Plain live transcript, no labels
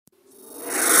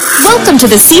Welcome to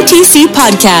the CTC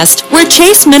podcast, where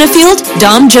Chase Minifield,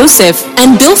 Dom Joseph,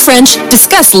 and Bill French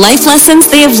discuss life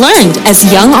lessons they have learned as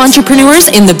young entrepreneurs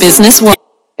in the business world.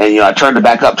 And, I turned it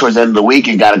back up towards the end of the week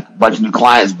and got a bunch of new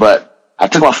clients, but I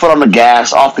took my foot off the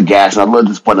gas, and I'm a little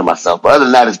disappointed in myself. But other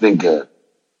than that, it's been good.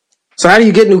 So how do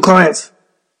you get new clients?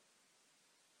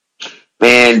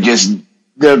 Man, just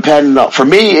depending on, for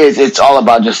me, it's all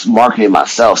about just marketing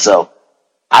myself. So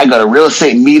I go to real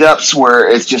estate meetups where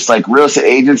it's just like real estate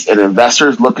agents and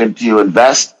investors looking to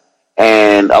invest.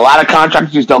 And a lot of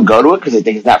contractors just don't go to it because they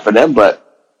think it's not for them. But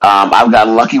I've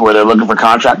gotten lucky where they're looking for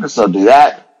contractors, so do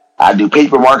that. I do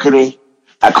paper marketing.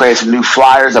 I created some new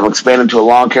flyers. I'm expanding to a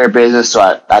lawn care business,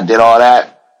 so I did all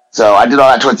that. So I did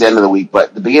all that towards the end of the week.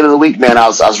 But the beginning of the week, man, I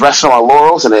was resting on my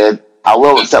laurels, and then I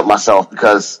will accept myself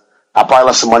because I probably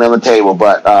left some money on the table.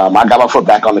 But I got my foot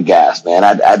back on the gas, man.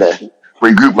 I had to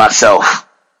regroup myself.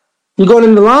 You going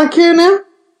into lawn care now?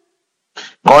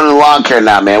 Going into lawn care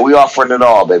now, man. We offering it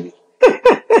all, baby.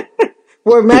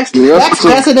 Boy, Max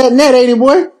passing that net, ain't he,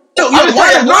 boy? Yo,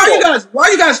 why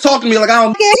are you guys talking to me like I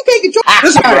don't? Yeah, you can't control.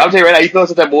 Listen, bro, I'm telling you right now, you feel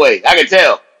some type of way. I can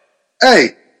tell.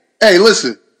 Hey,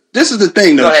 listen. This is the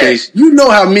thing, though, Chase. You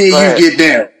know how me and you get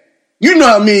down. You know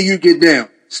how me and you get down.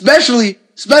 Especially,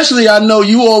 I know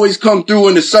you always come through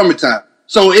in the summertime.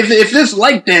 So if it's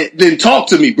like that, then talk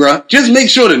to me, bruh. Just make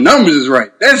sure the numbers is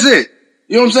right. That's it.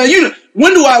 You know what I'm saying?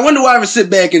 When do I ever sit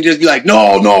back and just be like,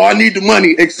 no, I need the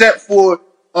money, except for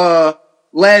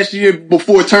last year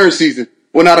before turn season.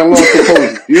 When I done lost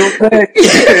proposal. You know what I'm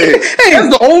saying? Hey,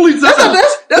 that's the only time.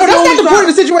 That's not the point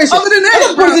of the situation. Other than that,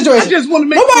 that's the point of the situation. I just want to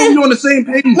make sure you're on the same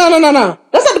page. No.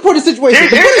 That's not the point of the situation.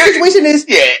 The point of the situation is,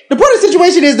 the point of the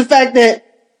situation is the fact that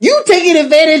you taking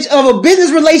advantage of a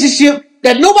business relationship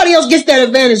that nobody else gets that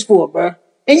advantage for, bro.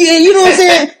 And you know what I'm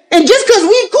saying? And just cause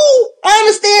we cool, I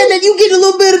understand that you get a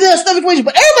little bit of that stuff equation,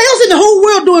 but everybody else in the whole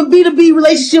world doing B2B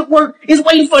relationship work is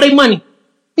waiting for their money.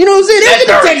 You know what I'm saying? They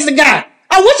get to text the guy.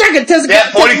 I wish I could text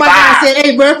my guy and say,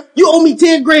 hey, bro, you owe me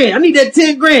 10 grand. I need that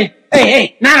 10 grand.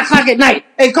 Hey, 9 o'clock at night.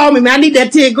 Hey, call me, man. I need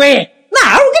that 10 grand. Nah,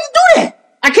 I don't get to do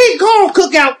that. I can't call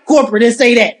Cookout Corporate and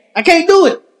say that. I can't do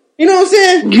it. You know what I'm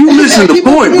saying? You missing the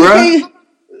point, bro.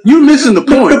 You missing the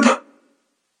point.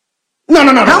 No.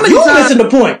 How many times missing the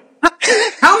point?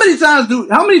 How many times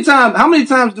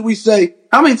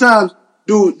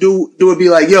do it be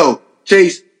like, yo,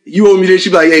 Chase, you owe me this?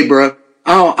 You be like, hey, bro.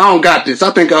 I don't got this.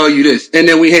 I think I owe you this. And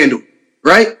then we handle it.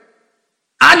 Right?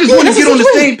 I just want to get on the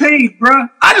same page, bro.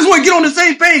 I just want to get on the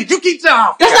same page. You keep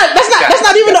telling That's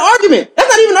not even the argument. That's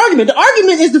not even the argument. The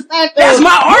argument is the fact that... That's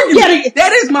my argument.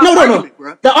 That is my argument,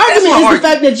 bro. The argument is the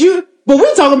fact that you... But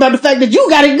we're talking about the fact that you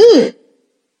got it good.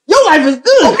 Your life is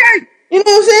good. Okay. You know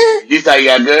what I'm saying? You thought you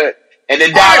got good. And then,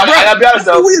 Dom, I gotta be honest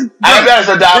though.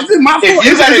 Dom. Is it my fault? If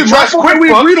you gotta trust we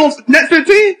agreed on net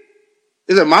 15?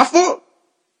 Is it my fault?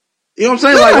 You know what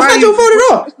I'm saying? No, it's not your fault at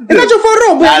all. It's not your fault at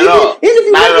all. But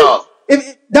not at all.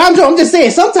 Dom Joe, I'm just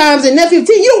saying, sometimes in net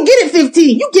 15, you don't get it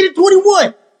 15. You get it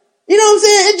 21. You know what I'm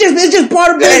saying? It's just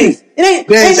part of business. It ain't.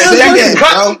 They didn't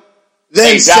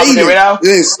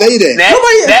say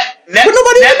that.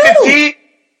 Nobody net 15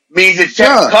 means it's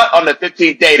cut on the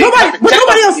 15th day.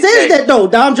 Nobody else says that though,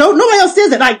 Dom Joe. Nobody else says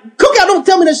that. Like, Cookout don't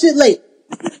tell me that shit late.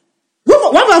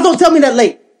 Why don't tell me that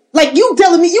late? Like, you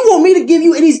telling me you want me to give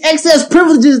you these excess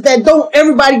privileges that don't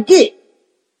everybody get.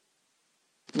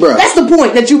 Bruh. That's the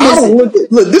point that you missing. Look,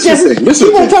 this is the thing.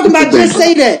 You won't talk about just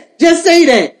say that. Just say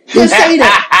that. Just say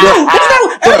that. No, that's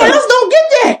not, everybody else don't get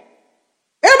that.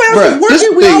 Everybody else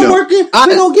is working. We all working.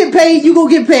 We gonna get paid. You gonna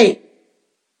get paid.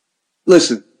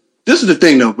 Listen, this is the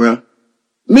thing though, bro.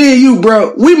 Me and you,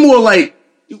 bro, we more like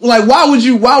why would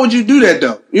you do that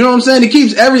though? You know what I'm saying?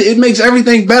 It makes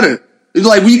everything better. It's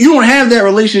like you don't have that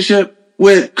relationship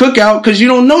with Cookout because you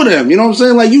don't know them. You know what I'm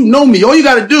saying? Like, you know me. All you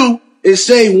got to do is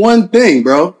say one thing,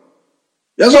 bro.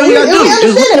 That's all you got to do.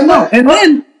 Just let them know. And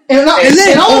then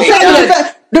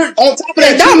on top of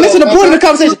that, y'all missing the point of the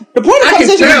conversation. The point of the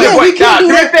conversation is we can do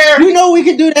that. We know we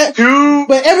can do that.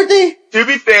 But everything. To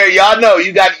be fair, y'all know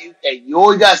you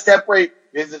always got to separate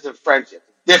business and friendship.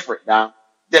 Different now.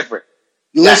 Different.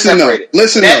 Listen though. Net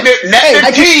 15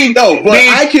 means on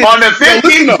the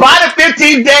 15th, by the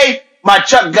 15th day, my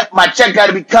check got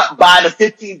to be cut by the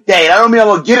 15th day. I don't mean I'm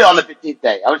going to get it on the 15th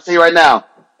day. I'm just telling you right now.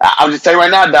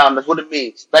 Dom. That's what it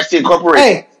means. Especially in corporations.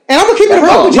 Hey, and I'm going to keep it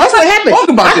real with you. That's what happened. Talk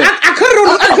about that. I cut it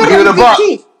on the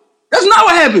 15th. That's not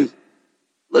what happens.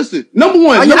 Listen, number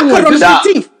one. I cut it on the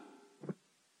 15th.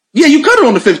 Yeah, you cut it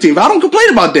on the 15th. I don't complain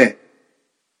about that.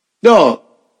 Dog,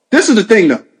 this is the thing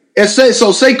though.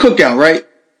 Say Cookout, right?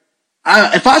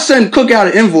 If I send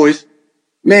Cookout an invoice,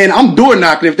 man, I'm door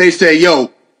knocking if they say,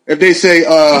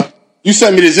 you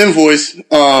sent me this invoice.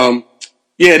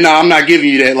 Yeah, no, I'm not giving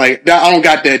you that. Like, I don't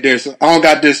got that there. So I don't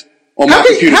got this on my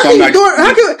computer. How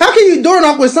can you door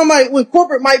knock with somebody when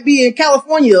corporate might be in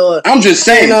California? I'm just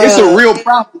saying, it's a real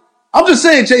problem. I'm just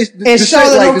saying, Chase. In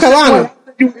Charlotte, North Carolina.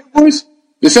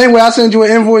 The same way I send you an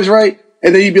invoice, right?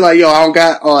 And then you'd be like, yo, I don't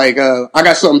got, I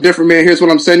got something different, man. Here's what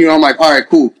I'm sending you. I'm like, all right,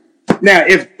 cool. Now,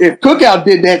 if Cookout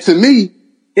did that to me,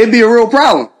 it'd be a real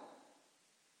problem.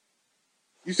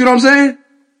 You see what I'm saying?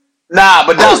 Nah,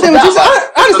 but I understand what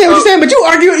you're saying, but you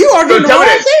argue the wrong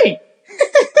thing.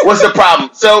 What's the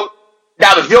problem? So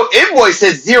now, if your invoice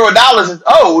says $0 is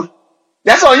owed,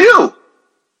 that's on you,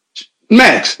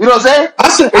 Max. You know what I'm saying? I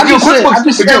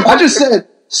just said,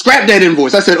 scrap that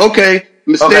invoice. I said, okay,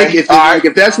 mistake. Okay.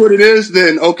 If that's what it is,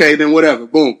 then okay, then whatever.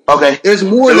 Boom. Okay. There's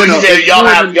more than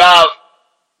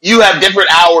you have different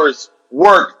hours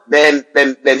worked than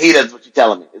he does. What you're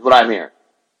telling me is what I'm hearing.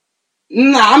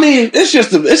 Nah, I mean, it's just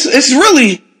it's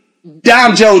really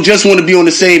Dom Joe just want to be on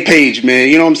the same page, man.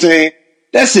 You know what I'm saying?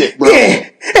 That's it, bro. Yeah.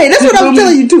 Hey, that's what I'm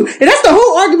telling you too, and that's the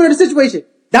whole argument of the situation.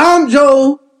 Dom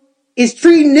Joe is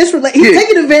treating this he's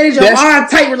taking advantage of our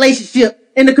tight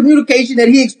relationship and the communication that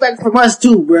he expects from us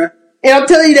too, bro. And I'm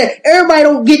telling you that everybody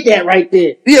don't get that right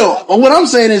there. Yo, what I'm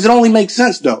saying is it only makes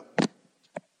sense though.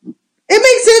 It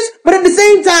makes sense, but at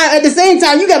the same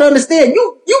time, you gotta understand,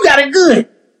 you got it good.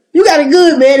 You got it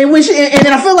good, man. And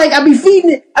then I feel like I be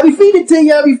feeding it to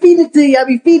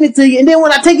you. And then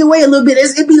when I take it away a little bit,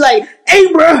 it be like,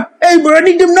 hey, bro, I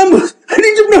need them numbers, bro.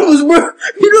 You know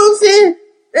what I'm saying?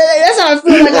 That's how I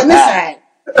feel like on this side.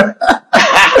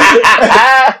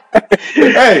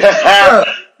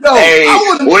 Dom,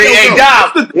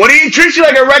 when he treats you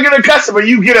like a regular customer,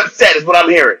 you get upset, is what I'm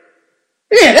hearing.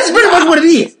 Yeah, that's pretty much what it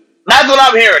is. That's what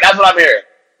I'm hearing.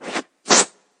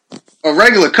 A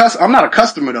regular customer? I'm not a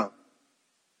customer, though.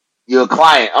 You're a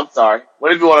client. I'm sorry.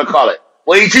 Whatever you want to call it.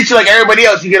 When he treats you like everybody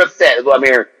else, you get upset, is what I'm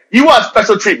hearing. You want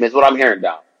special treatment, is what I'm hearing,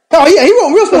 Dom. Oh, yeah, he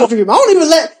want real special treatment. I don't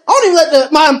even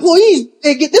let my employees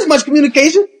get this much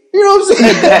communication. You know what I'm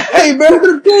saying? Hey, bro.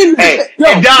 Hey,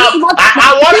 Dom,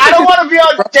 I don't want to be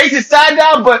on Chase's side,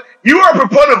 Dom, but you are a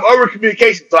proponent of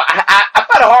over-communication, so I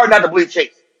find it hard not to believe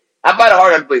Chase.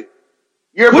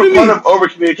 You're a proponent of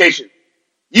over-communication.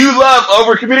 You love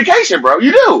over-communication, bro.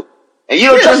 You do. And you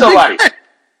don't trust nobody.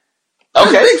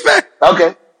 Okay. Big fact.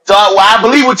 Okay. So I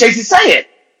believe what Chase is saying.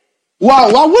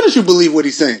 Why wouldn't you believe what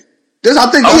he's saying? I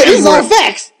think these are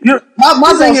facts.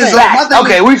 My thing is,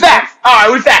 we facts. All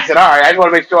right, we facts it. All right, I just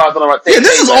want to make sure I was on the right thing. Yeah,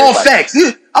 this is all facts.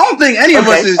 I don't think any of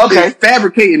us is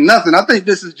fabricating nothing. I think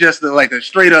this is just a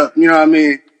straight up, you know what I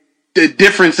mean, the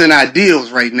difference in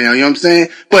ideals right now. You know what I'm saying?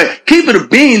 But keep it a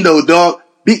bean though, dog.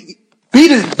 Be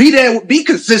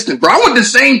consistent, bro. I want the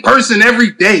same person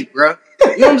every day, bro.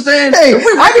 You know what I'm saying? Hey,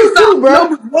 I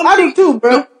do too,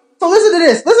 bro. So listen to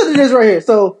this right here.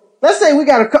 So let's say I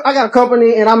got a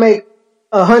company and I make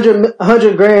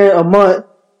 $100,000 a month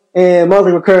in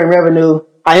monthly recurring revenue.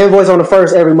 I invoice on the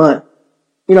first every month.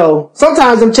 You know,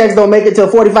 sometimes them checks don't make it till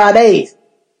 45 days.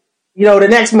 You know, the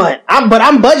next month. I'm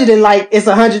budgeting like it's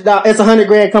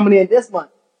 $100,000 coming in this month.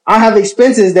 I have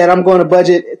expenses that I'm going to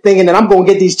budget thinking that I'm going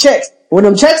to get these checks. When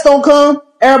them checks don't come,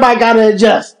 everybody got to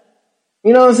adjust.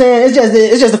 You know what I'm saying?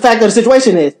 It's just the fact of the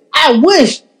situation is, I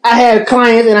wish I had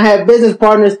clients and I had business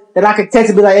partners that I could text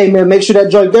and be like, hey man, make sure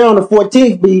that joint there on the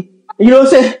 14th be, you know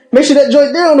what I'm saying? Make sure that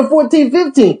joint there on the 14th,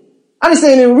 15th. I'm just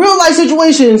saying in real life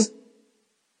situations,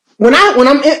 when I'm,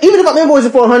 even if I'm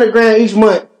invoicing for $100,000 each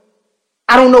month,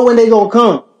 I don't know when they gonna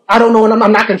come. I don't know when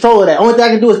I'm not controlling that. Only thing I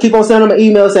can do is keep on sending them an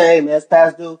email saying, hey man, it's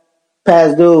past due.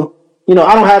 You know,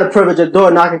 I don't have the privilege of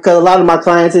door knocking because a lot of my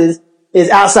clients is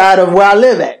outside of where I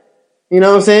live at. You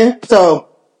know what I'm saying? So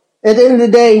at the end of the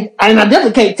day, I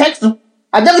definitely can't text them.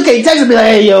 I definitely can't text them and be like,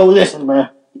 hey yo, listen man,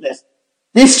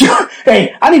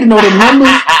 hey, I need to know them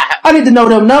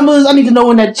numbers. I need to know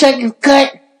when that check is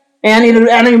cut. And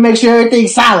I need to make sure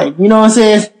everything's solid. You know what I'm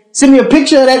saying? Send me a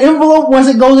picture of that envelope once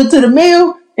it goes into the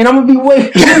mail. And I'm gonna be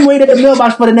waiting at the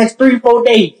mailbox for the next 3-4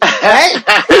 days. Right?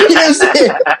 You know what I'm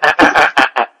saying?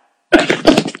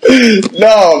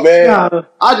 No, man.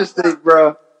 I just think,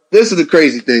 bro, this is the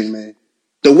crazy thing, man.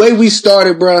 The way we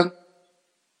started, bro,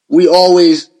 we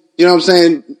always, you know what I'm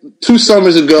saying? 2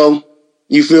 summers ago,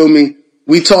 you feel me?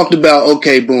 We talked about,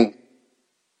 okay, boom.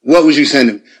 What was you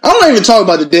sending? I'm not even talking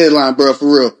about the deadline, bro, for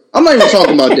real. I'm not even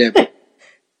talking about that, bro.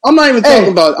 I'm not even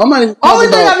talking about. Only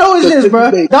thing I know is this,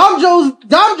 bro. Dom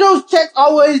Joe's check's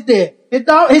always there. His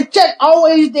check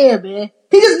always there, man.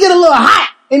 He just get a little hot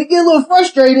and he get a little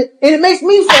frustrated, and it makes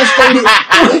me frustrated.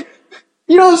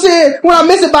 You know what I'm saying? When I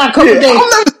miss it by a couple days. I'm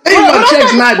not saying my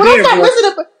check's not there, bro.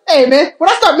 Hey, man, when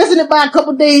I start missing it by a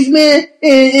couple days, man,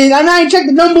 and I ain't checked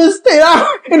the numbers,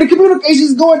 and the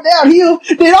communication's going downhill,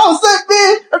 then all of a sudden,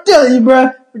 man, I'm telling you,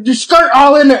 bro, your skirt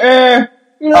all in the air.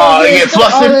 You know what I'm saying?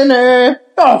 Flustered. All in the air.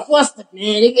 Oh, flustered,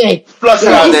 man. Flustered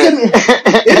out there.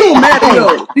 It don't matter,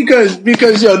 though,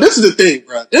 because, yo, this is the thing,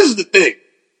 bro. This is the thing.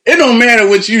 It don't matter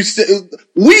what you say.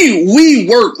 We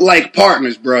work like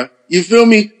partners, bro. You feel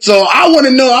me? So I want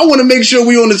to make sure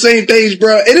we on the same page,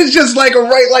 bro. And it's just like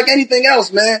like anything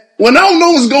else, man. When I don't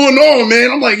know what's going on, man,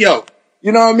 I'm like, yo,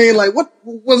 you know what I mean? Like,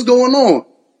 what's going on?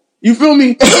 You feel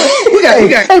me? We got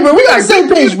the same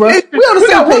page, bro. We on the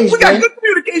same page, we got good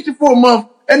communication for a month,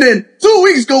 and then 2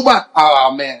 weeks go by.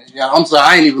 Oh, man, yeah, I'm sorry,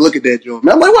 I ain't even look at that joint,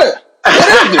 man. I'm like, what? What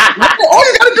is this? All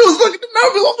you gotta do is look at the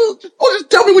numbers. Just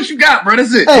tell me what you got, bro.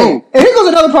 That's it. Hey, boom. And here goes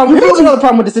another problem. Here goes another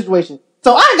problem with the situation.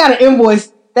 So I got an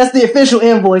invoice. That's the official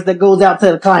invoice that goes out to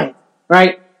the client,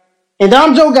 right? And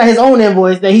Dom Joe got his own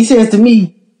invoice that he sends to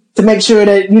me to make sure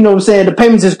that, you know what I'm saying, the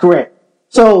payments is correct.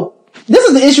 So this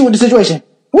is the issue with the situation.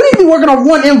 We need to be working on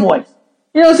one invoice.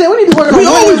 You know what I'm saying? We need to work on one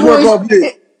invoice. We always work on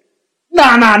this.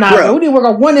 Nah. Bro. We need to work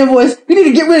on one invoice. You need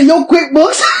to get rid of your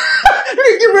QuickBooks. You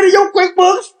need to get rid of your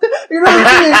QuickBooks. You know what I'm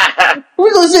saying?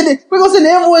 We're gonna send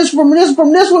the invoice from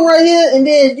this one right here, and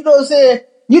then, you know what I'm saying?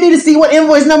 You need to see what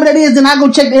invoice number that is, then I go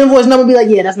check the invoice number and be like,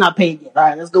 yeah, that's not paid yet. All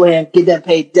right, let's go ahead and get that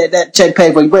paid, that check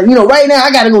paid for you. But, you know, right now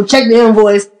I gotta go check the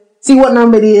invoice, see what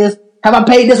number it is. Have I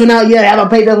paid this one out yet? Have I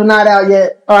paid this one not out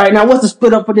yet? All right, now what's the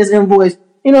split up for this invoice?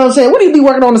 You know what I'm saying? We need to be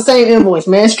working on the same invoice,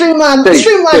 man. Streamline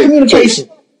communication.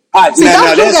 All right, see,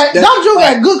 Dom Joe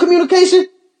got good communication.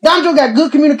 Dom Joe got good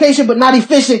communication, but not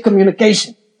efficient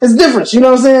communication. It's different. You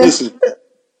know what I'm saying?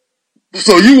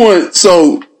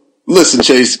 Listen. Listen,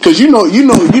 Chase, because you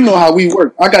know how we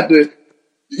work.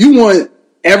 You want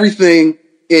everything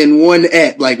in one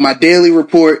app, like my daily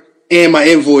report and my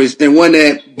invoice in one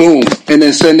app, boom, and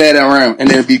then send that around, and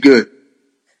then it'll be good.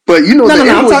 But you know,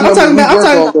 I'm talking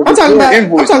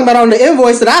about on the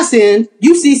invoice that I send.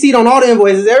 You CC'd on all the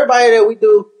invoices. Everybody that we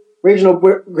do regional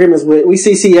agreements with, we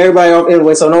CC everybody on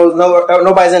invoice, so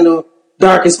nobody's in the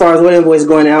dark as far as what invoice is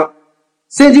going out.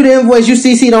 Send you the invoice, you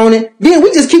CC'd on it. Then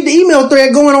we just keep the email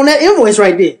thread going on that invoice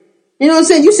right there. You know what I'm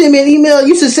saying? You send me an email,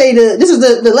 you should say this is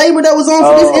the labor that was on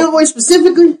for this invoice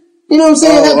specifically. You know what I'm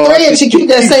saying? That thread should keep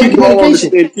that same communication.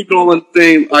 Keep it all on the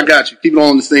same, I got you. Keep it all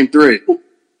on the same thread.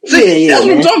 See, that's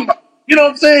what I'm talking about. You know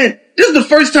what I'm saying? This is the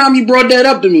first time you brought that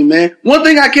up to me, man. One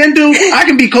thing I can do, I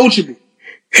can be coachable.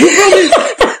 You feel me?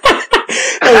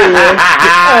 Hey, man.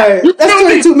 All right. That's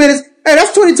 22 minutes. Hey,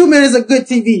 that's 22 minutes of good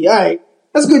TV. All right.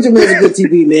 That's good 2 minutes of good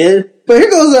TV, man. But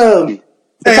here goes hey,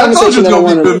 I told you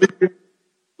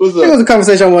Here goes a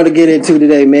conversation I wanted to get into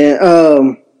today, man.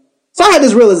 So I had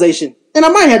this realization, and I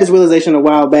might have had this realization a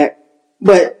while back,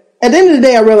 but at the end of the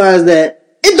day, I realized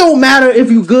that it don't matter if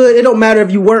you good, it don't matter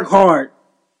if you work hard,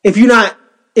 if you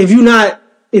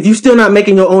still not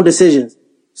making your own decisions.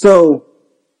 So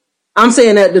I'm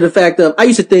saying that to the fact of, I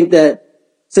used to think that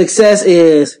success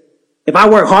is if I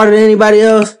work harder than anybody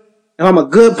else, if I'm a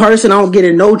good person, I don't get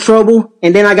in no trouble,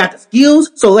 and then I got the skills.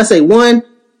 So let's say one,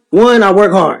 I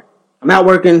work hard. I'm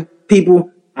outworking people.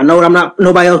 I know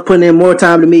nobody else putting in more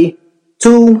time than me.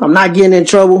 2, I'm not getting in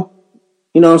trouble.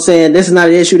 You know what I'm saying? This is not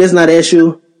an issue. This is not an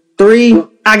issue. 3,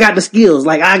 I got the skills.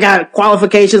 Like, I got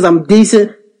qualifications. I'm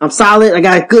decent. I'm solid. I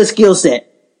got a good skill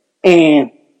set. And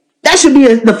that should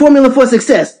be the formula for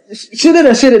success. Should it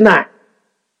or should it not?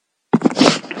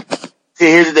 See,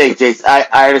 here's the thing, Chase.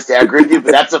 I understand. I agree with you,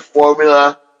 but that's a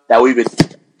formula that we've been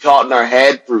taught in our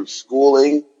head through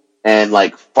schooling and,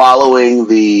 like, following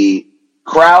the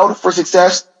crowd for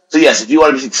success. So, yes, if you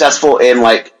want to be successful in,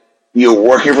 like, you're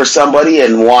working for somebody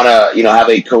and want to, you know, have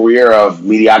a career of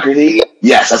mediocrity,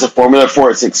 yes, that's a formula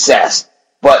for success.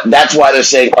 But that's why they're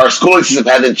saying our schooling system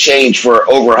hasn't changed for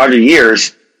over 100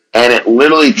 years, and it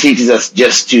literally teaches us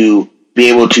just to be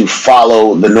able to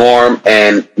follow the norm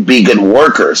and be good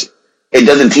workers. It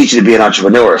doesn't teach you to be an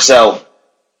entrepreneur. So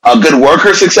a good worker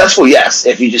is successful, yes.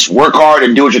 If you just work hard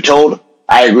and do what you're told,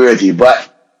 I agree with you. But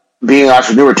being an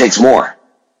entrepreneur takes more.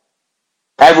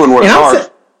 Everyone works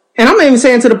hard. And I'm even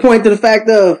saying to the point to the fact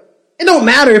of, it don't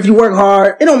matter if you work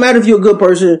hard. It don't matter if you're a good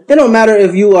person. It don't matter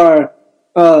if you are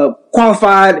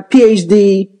qualified,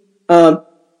 PhD,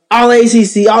 all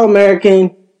ACC, all American,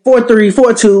 4.3,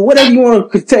 4.2, whatever you want to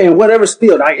contain, whatever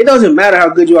field. Like, it doesn't matter how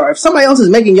good you are. If somebody else is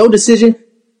making your decision,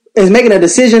 is making a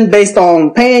decision based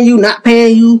on paying you, not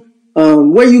paying you,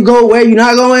 where you go, where you're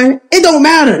not going, it don't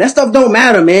matter. That stuff don't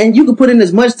matter, man. You can put in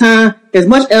as much time, as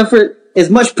much effort, as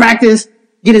much practice,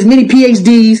 get as many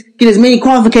PhDs, get as many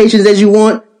qualifications as you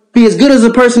want, be as good as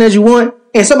a person as you want,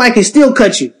 and somebody can still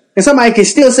cut you. And somebody can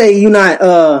still say you're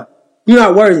not you're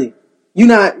not worthy. You're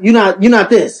not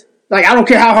this. Like, I don't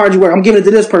care how hard you work. I'm giving it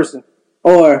to this person.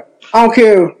 Or I don't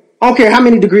care how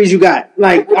many degrees you got.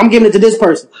 Like, I'm giving it to this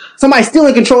person. Somebody's still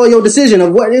in control of your decision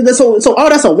of what. So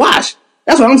that's a wash.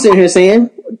 That's what I'm sitting here saying.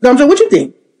 What you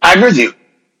think? I agree with you.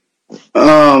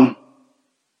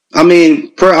 I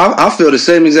mean, I feel the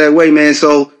same exact way, man.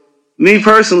 So, me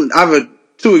personally, I have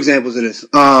two examples of this.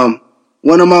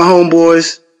 One of my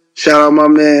homeboys, shout out my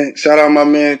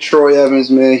man, Troy Evans,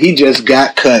 man. He just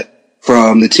got cut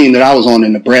from the team that I was on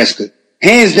in Nebraska.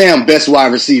 Hands down, best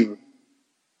wide receiver.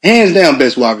 I don't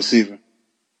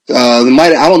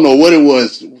know what it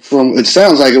was from. It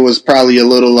sounds like it was probably a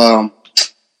little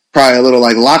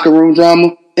like locker room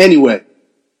drama. Anyway,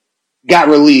 got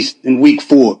released in week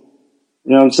 4.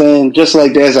 You know what I'm saying? Just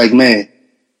like that, it's like, man,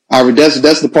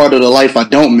 that's the part of the life I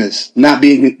don't miss. Not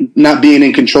being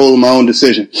in control of my own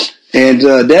decision. And,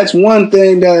 that's one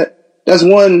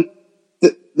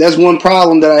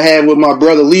problem that I had with my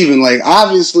brother leaving. Like,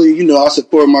 obviously, you know, I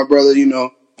support my brother, you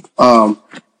know,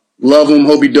 love him,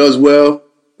 hope he does well.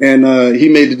 And, he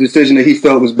made the decision that he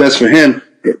felt was best for him.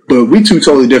 But we two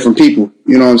totally different people.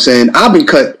 You know what I'm saying? I've been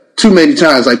cut too many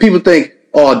times. Like, people think,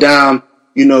 oh, Dom,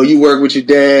 you know, you work with your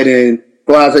dad and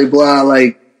blah, blah, blah.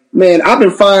 Like, man, I've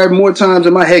been fired more times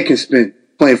than my head can spin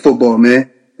playing football, man.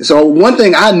 And so one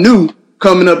thing I knew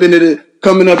coming up into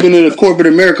the corporate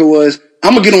America was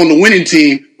I'm gonna get on the winning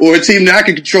team or a team that I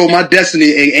can control my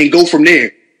destiny and go from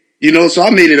there. You know, so I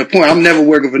made it a point. I'm never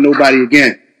working for nobody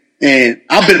again. And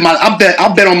I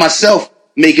bet on myself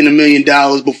making $1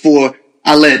 million before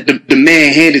I let the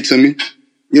man hand it to me.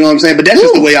 You know what I'm saying? But that's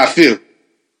just the way I feel.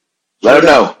 Let him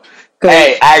know.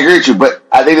 Hey, I agree with you, but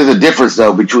I think there's a difference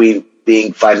though between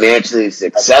being financially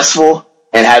successful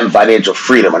and having financial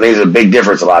freedom. I think there's a big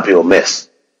difference a lot of people miss.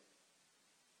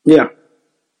 Yeah.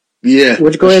 Yeah.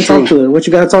 What you go ahead and talk to it? What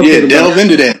you got to talk to it? Yeah, delve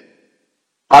into that.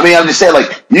 I mean, I'm just saying,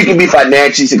 like, you can be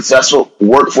financially successful,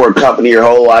 work for a company your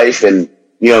whole life and,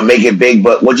 you know, make it big.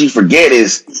 But what you forget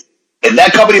is if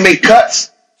that company make cuts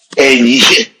and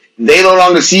they no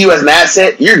longer see you as an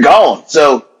asset, you're gone.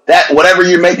 So that whatever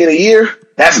you're making a year,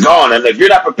 that's gone. And if you're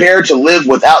not prepared to live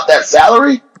without that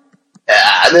salary,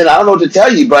 then I don't know what to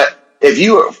tell you. But if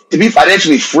you are to be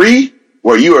financially free,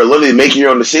 where you are literally making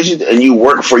your own decisions and you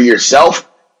work for yourself,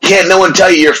 can't no one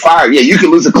tell you you're fired. Yeah, you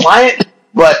can lose a client,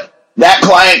 but that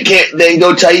client can't then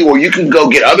go tell you, well, you can go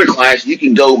get other clients. You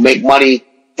can go make money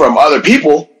from other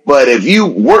people. But if you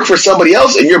work for somebody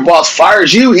else and your boss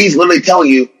fires you, he's literally telling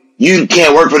you, you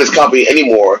can't work for this company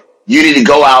anymore. You need to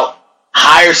go out,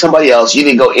 hire somebody else. You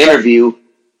need to go interview.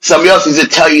 Somebody else needs to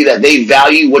tell you that they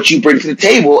value what you bring to the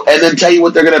table and then tell you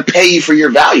what they're going to pay you for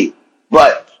your value.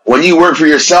 But when you work for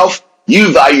yourself,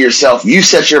 you value yourself. You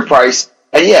set your price.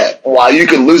 And yeah, while you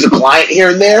can lose a client here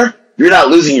and there, you're not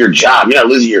losing your job. You're not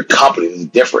losing your company. It's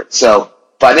different. So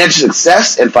financial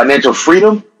success and financial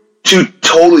freedom, two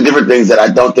totally different things that I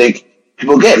don't think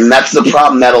people get. And that's the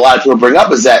problem that a lot of people bring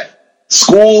up is that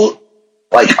school,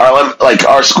 like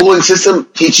our schooling system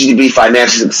teaches you to be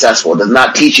financially successful. It does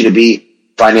not teach you to be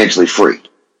financially free.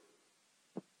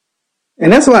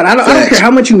 And that's why I don't care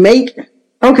how much you make.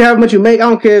 I don't care how much you make. I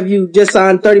don't care if you just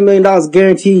signed $30 million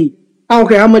guaranteed. I don't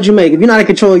care how much you make. If you're not in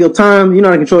control of your time, you're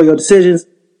not in control of your decisions,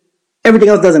 everything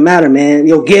else doesn't matter, man.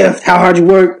 Your gift, how hard you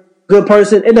work, good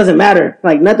person, it doesn't matter.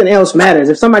 Like, nothing else matters.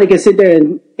 If somebody can sit there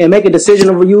and make a decision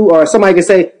over you, or somebody can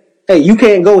say, hey, you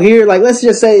can't go here. Like, let's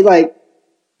just say, like,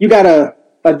 you got a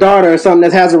daughter or something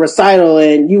that has a recital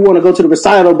and you want to go to the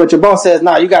recital, but your boss says,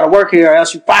 nah, you got to work here or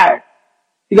else you fired.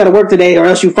 You got to work today or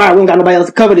else you fired. We don't got nobody else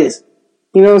to cover this.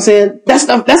 You know what I'm saying? That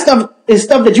stuff is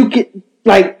stuff that you can,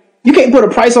 like, you can't put a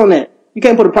price on that. You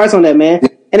can't put a price on that, man.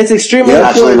 And it's extremely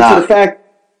important to the fact,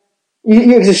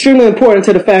 it's extremely important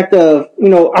to the fact of, you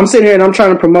know, I'm sitting here and I'm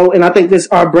trying to promote, and I think this,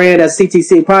 our brand as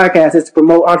CTC podcast is to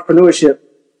promote entrepreneurship.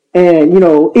 And, you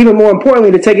know, even more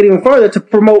importantly, to take it even further, to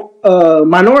promote,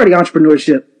 minority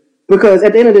entrepreneurship. Because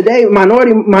at the end of the day,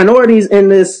 minorities in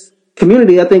this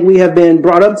community, I think we have been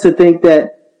brought up to think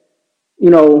that, you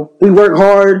know, we work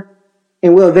hard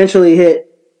and we'll eventually hit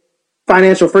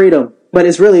financial freedom. But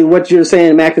it's really what you're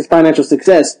saying, Max, is financial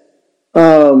success.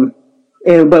 But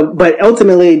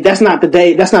ultimately, that's not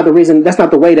the reason, that's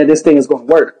not the way that this thing is going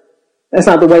to work. That's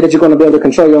not the way that you're going to be able to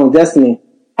control your own destiny.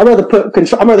 I'd rather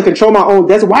control my own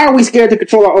destiny. Why are we scared to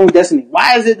control our own destiny?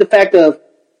 Why is it the fact of,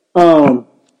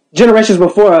 generations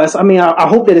before us? I mean, I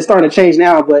hope that it's starting to change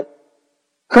now, but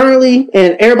currently,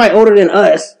 and everybody older than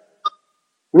us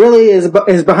really is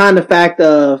behind the fact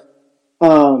of,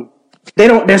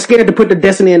 they're scared to put the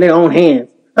destiny in their own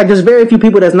hands. Like, there's very few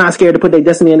people that's not scared to put their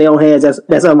destiny in their own hands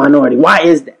that's a minority. Why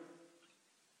is that?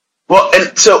 Well,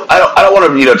 and so I don't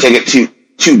want to take it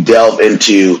too delve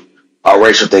into a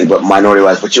racial thing, but minority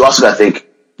wise. But you also got to think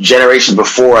generations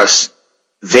before us,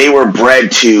 they were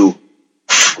bred to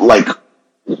like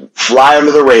fly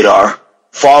under the radar,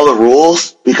 follow the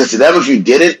rules, because to them, if you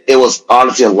didn't, it was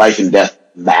honestly a life and death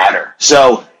matter.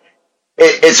 So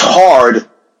it's hard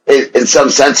in some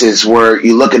senses where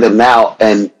you look at them now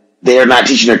and they are not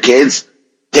teaching their kids,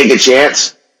 take a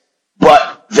chance.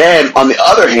 But then on the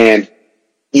other hand,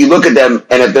 you look at them,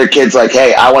 and if their kid's like,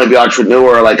 hey, I want to be an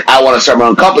entrepreneur, or like, I want to start my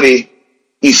own company,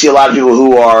 you see a lot of people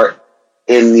who are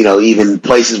in, even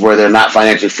places where they're not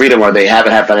financially freedom or they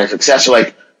haven't had financial success. So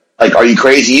like, are you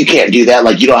crazy? You can't do that.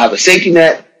 Like, you don't have a safety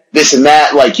net, this and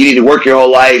that. Like, you need to work your whole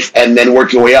life and then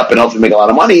work your way up and hopefully make a lot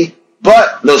of money.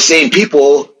 But those same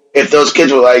people, if those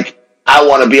kids were like, I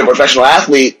want to be a professional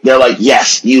athlete, they're like,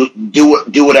 yes, you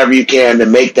do whatever you can to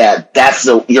make that. That's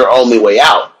your only way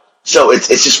out. So it's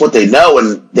just what they know,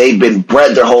 and they've been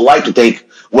bred their whole life to think,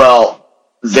 well,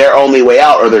 their only way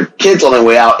out or their kids' only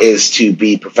way out is to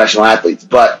be professional athletes.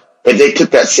 But if they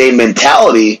took that same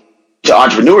mentality to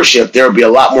entrepreneurship, there would be a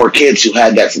lot more kids who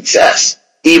had that success,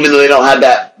 even though they don't have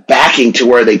that backing to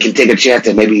where they can take a chance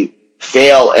and maybe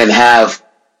fail and have,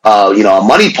 a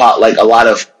money pot like a lot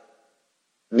of,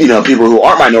 people who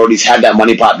aren't minorities have that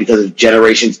money pot because of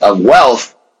generations of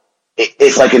wealth.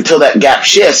 It's like until that gap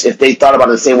shifts, if they thought about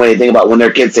it the same way they think about when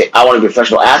their kids say, I want to be a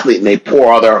professional athlete, and they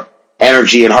pour all their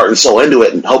energy and heart and soul into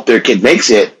it and hope their kid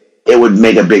makes it, it would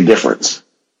make a big difference.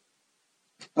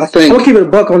 I think I'm gonna keep it a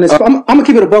buck on this. I'm gonna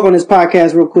keep it a buck on this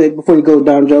podcast real quick before you go,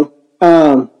 Dom Joe.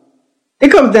 It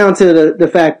comes down to the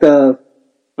fact of,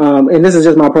 and this is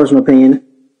just my personal opinion,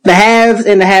 the haves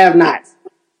and the have-nots.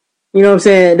 You know what I'm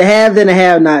saying? The haves and the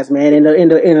have-nots, man. And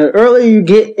the earlier you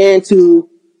get into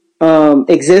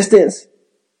existence,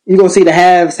 you're gonna see the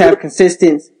haves have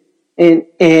consistency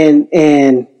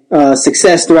and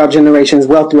success throughout generations,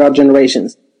 wealth throughout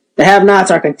generations. The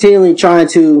have-nots are continually trying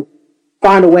to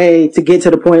find a way to get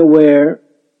to the point where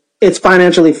it's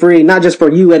financially free, not just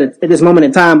for you at this moment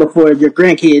in time, but for your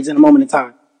grandkids in a moment in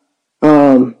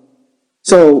time.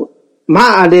 So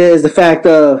my idea is the fact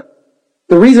of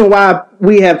the reason why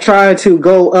we have tried to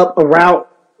go up a route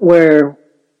where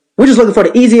we're just looking for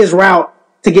the easiest route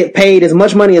to get paid as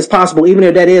much money as possible, even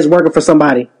if that is working for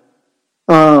somebody.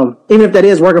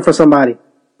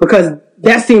 Because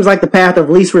that seems like the path of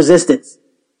least resistance.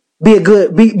 Be a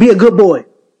good boy.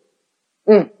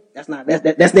 That's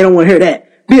they don't want to hear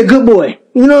that. Be a good boy.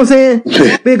 You know what I'm saying?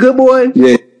 Be a good boy.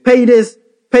 Yeah. Pay you this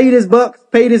bucks,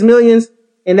 pay you this millions,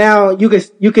 and now you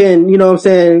can, you know what I'm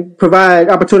saying, provide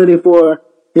opportunity for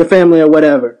your family or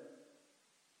whatever.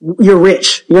 You're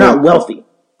rich. You're not wealthy.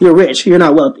 You're rich. You're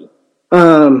not wealthy.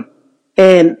 And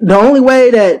the only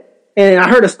way that, and I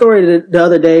heard a story the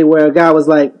other day where a guy was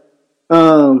like,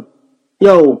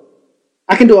 yo,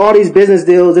 I can do all these business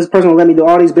deals. This person will let me do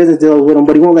all these business deals with him,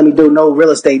 but he won't let me do no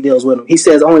real estate deals with him. He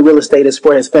says only real estate is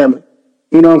for his family.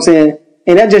 You know what I'm saying?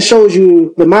 And that just shows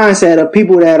you the mindset of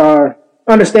people that are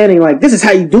understanding, like, this is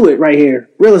how you do it right here.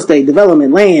 Real estate,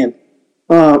 development, land,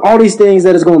 all these things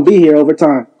that is going to be here over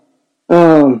time.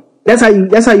 That's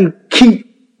how you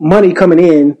keep money coming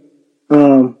in,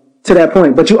 to that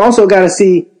point. But you also got to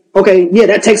see, okay, yeah,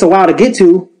 that takes a while to get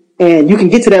to, and you can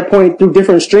get to that point through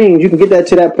different streams. You can get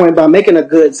to that point by making a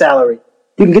good salary.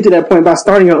 You can get to that point by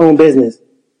starting your own business.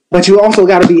 But you also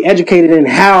got to be educated in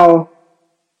how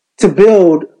to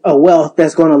build a wealth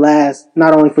that's going to last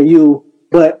not only for you,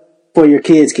 but for your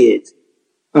kids' kids.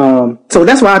 So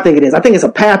that's what I think it is. I think it's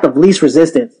a path of least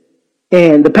resistance.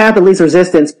 And the path of least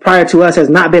resistance prior to us has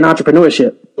not been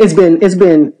entrepreneurship. It's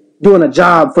been doing a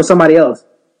job for somebody else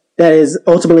that is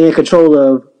ultimately in control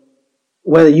of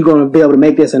whether you're going to be able to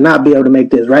make this or not be able to make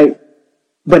this, right?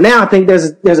 But now I think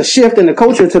there's a shift in the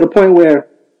culture to the point where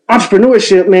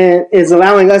entrepreneurship, man, is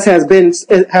allowing us has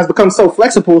become so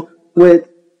flexible with,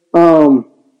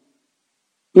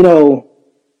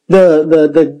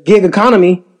 the gig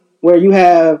economy where you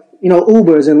have,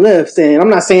 Ubers and Lyfts. And I'm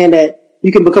not saying that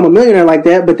you can become a millionaire like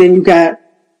that, but then you got,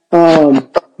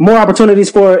 more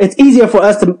opportunities it's easier for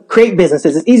us to create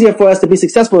businesses. It's easier for us to be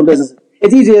successful in business.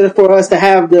 It's easier for us to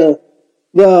have the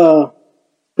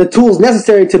tools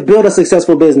necessary to build a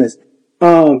successful business,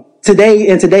 today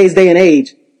in today's day and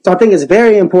age. So I think it's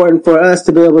very important for us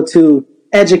to be able to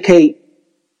educate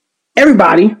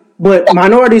everybody, but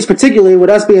minorities particularly, with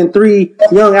us being 3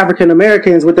 young African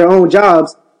Americans with their own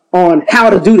jobs, on how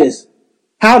to do this,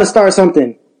 how to start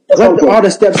something, what all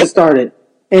the steps to start it,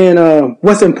 and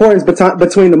what's the importance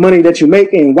between the money that you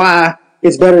make and why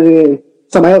it's better than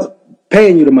somebody else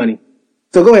paying you the money.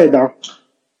 So go ahead, Dom.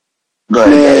 Go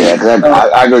ahead, yeah, 'cause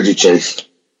I agree with you, Chase.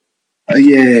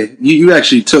 Yeah, you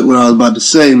actually took what I was about to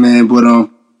say, man. But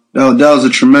that was a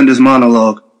tremendous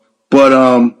monologue. But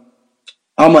I'm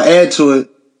gonna add to it.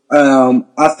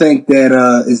 I think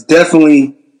that it's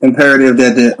definitely imperative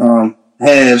that the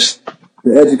halves,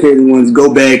 the educated ones,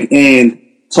 go back and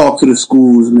talk to the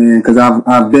schools, man. Because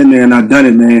I've been there and I've done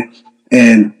it, man.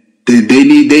 And they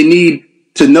need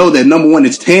to know that, number one,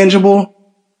 it's tangible,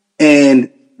 and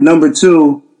number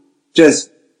two, just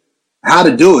how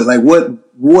to do it. Like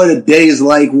what a day is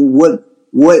like,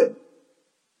 what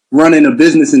running a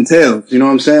business entails. You know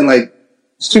what I'm saying? Like,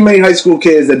 there's too many high school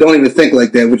kids that don't even think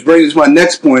like that, which brings me to my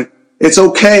next point. It's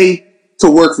okay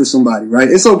to work for somebody, right?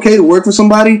 It's okay to work for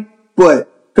somebody, but,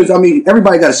 cause I mean,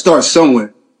 everybody got to start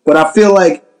somewhere. But I feel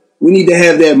like we need to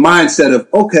have that mindset of,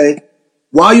 okay,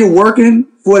 while you're working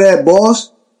for that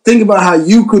boss, think about how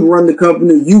you could run the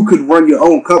company, you could run your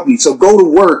own company. So go to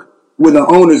work with an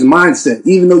owner's mindset.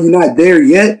 Even though you're not there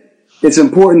yet, it's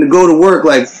important to go to work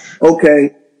like,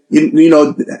 okay, you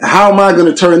know, how am I going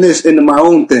to turn this into my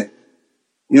own thing?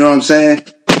 You know what I'm saying?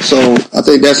 So I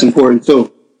think that's important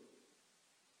too.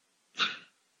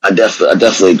 I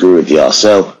definitely agree with y'all.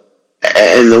 So,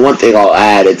 and the one thing I'll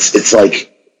add, it's like,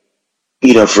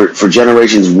 you know, for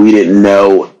generations, we didn't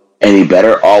know any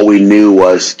better. All we knew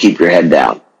was keep your head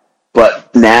down.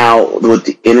 But now with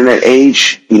the internet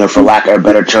age, you know, for lack of a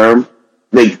better term,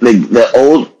 the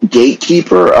old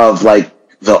gatekeeper of like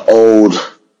the old,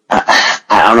 I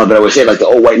don't know, but I would say like the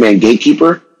old white man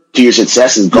gatekeeper to your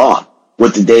success is gone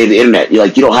with the day of the internet. You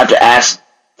don't have to ask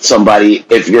somebody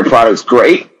if your product's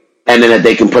great and then that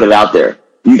they can put it out there.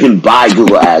 You can buy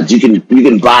Google ads. You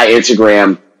can buy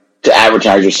Instagram to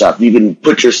advertise your stuff. You can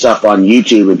put your stuff on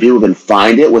YouTube and people can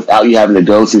find it without you having to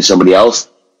go through somebody else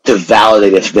to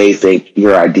validate if they think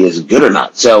your idea is good or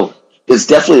not. So it's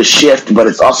definitely a shift, but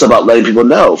it's also about letting people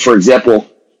know. For example,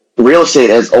 real estate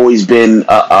has always been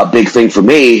a big thing for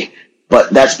me,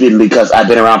 but that's been because I've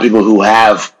been around people who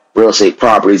have real estate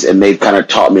properties and they've kind of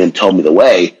taught me and told me the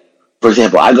way. For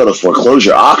example, I go to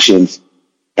foreclosure auctions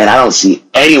and I don't see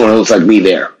anyone who looks like me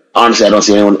there. Honestly, I don't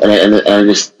see anyone, and I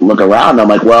just look around and I'm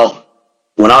like, well,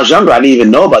 when I was younger, I didn't even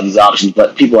know about these auctions,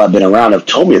 but people I've been around have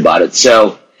told me about it.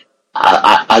 So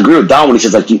I agree with Don when he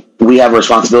says, like, we have a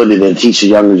responsibility to teach the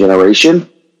younger generation,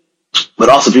 but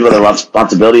also people have the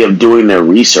responsibility of doing their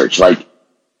research. Like,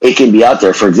 it can be out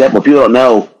there. For example, people don't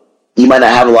know, you might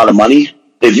not have a lot of money.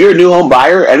 If you're a new home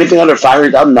buyer, anything under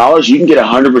 $500,000, you can get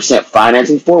 100%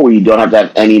 financing for where you don't have to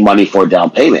have any money for a down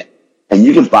payment. And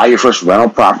you can buy your first rental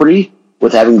property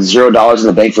with having $0 in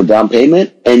the bank for down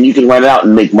payment, and you can rent it out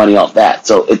and make money off that.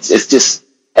 So it's just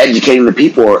educating the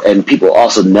people and people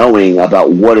also knowing about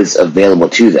what is available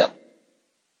to them.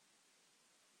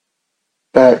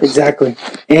 Exactly.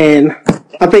 And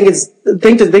I think the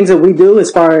things that we do as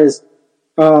far as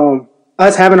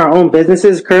us having our own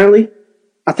businesses currently,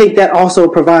 I think that also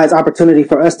provides opportunity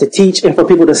for us to teach and for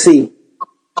people to see.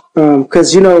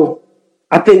 Because,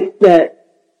 I think that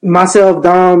myself,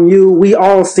 Dom, you, we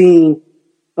all seen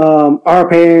our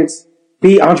parents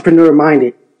be entrepreneur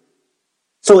minded.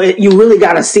 So you really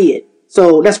got to see it.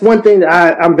 So that's one thing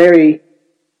that I'm very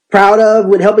proud of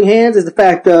with Helping Hands is the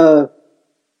fact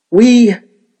we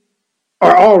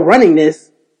are all running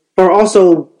this, but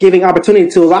also giving opportunity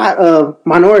to a lot of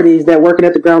minorities that working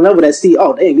at the ground level that see,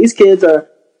 oh, dang, these kids are,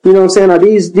 you know what I'm saying, are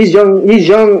these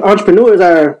young entrepreneurs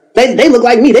they look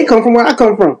like me. They come from where I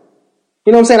come from.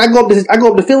 You know what I'm saying? I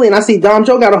go up to Philly and I see Dom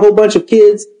Joe got a whole bunch of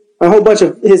kids, a whole bunch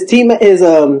of his team, his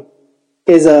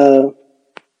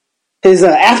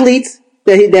athletes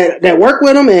that work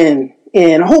with him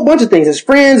and a whole bunch of things. His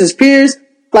friends, his peers,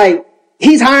 like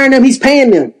he's hiring them, he's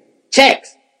paying them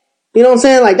checks. You know what I'm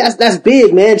saying? Like that's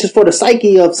big, man. Just for the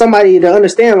psyche of somebody to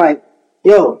understand, like,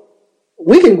 yo,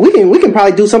 we can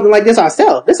probably do something like this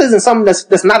ourselves. This isn't something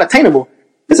that's not attainable.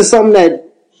 This is something that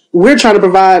we're trying to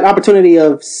provide opportunity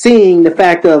of seeing the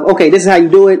fact of, okay, this is how you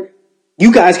do it.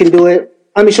 You guys can do it.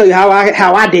 Let me show you how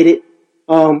I did it.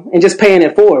 And just paying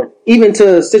it forward. Even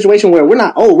to a situation where we're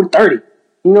not old, we're 30. You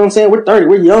know what I'm saying? We're 30.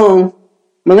 We're young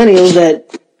millennials that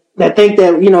think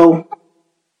that,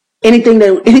 anything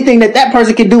that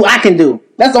person can do, I can do.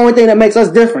 That's the only thing that makes us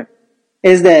different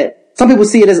is that some people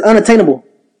see it as unattainable.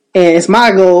 And it's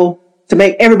my goal to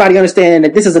make everybody understand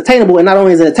that this is attainable. And not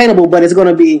only is it attainable, but it's going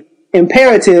to be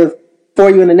imperative for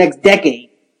you in the next decade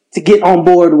to get on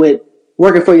board with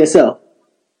working for yourself,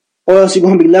 or else you're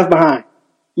going to be left behind.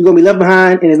 You're going to be left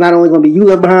behind, and it's not only going to be you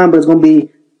left behind, but it's going to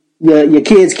be your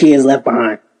kids left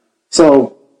behind.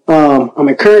 So I'm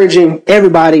encouraging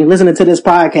everybody listening to this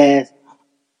podcast,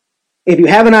 if you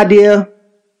have an idea,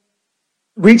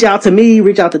 reach out to me,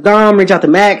 reach out to Dom, reach out to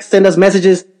Max, send us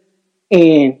messages,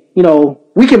 and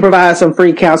we can provide some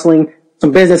free counseling,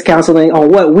 some business counseling on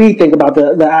what we think about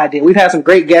the idea. We've had some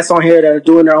great guests on here that are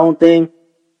doing their own thing,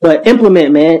 but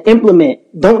implement, man, implement.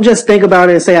 Don't just think about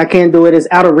it and say, I can't do it. It's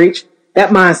out of reach. That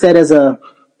mindset is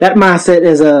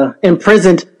a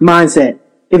imprisoned mindset.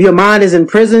 If your mind is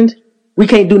imprisoned, we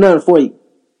can't do nothing for you.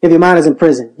 If your mind is in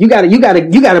prison, you gotta get out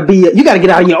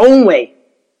of your own way.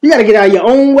 You gotta get out of your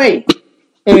own way.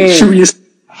 And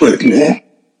man.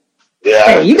 Yeah.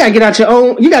 Hey, you gotta get out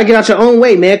your own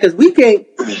way, man, because we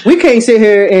can't sit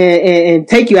here and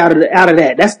take you out of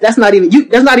that. That's not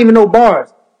even no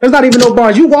bars. There's not even no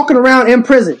bars. You walking around in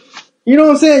prison. You know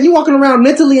what I'm saying? You walking around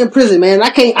mentally in prison, man.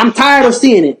 I'm tired of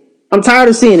seeing it.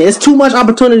 It's too much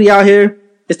opportunity out here.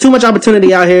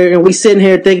 And we sitting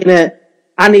here thinking that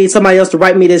I need somebody else to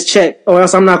write me this check or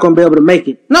else I'm not going to be able to make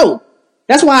it. No.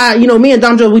 That's why, me and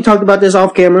Dom Joe, we talked about this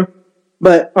off camera,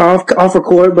 but off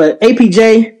record, but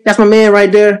APJ, that's my man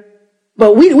right there.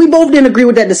 But we both didn't agree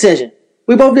with that decision.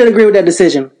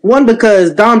 One,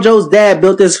 because Dom Joe's dad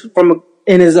built this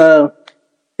and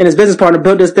his business partner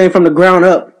built this thing from the ground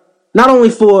up. Not only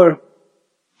for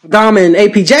Dom and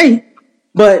APJ,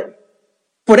 but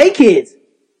for their kids.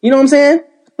 You know what I'm saying?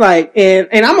 Like, and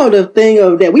I'm on the thing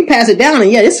of that we pass it down,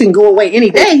 and yeah, this can go away any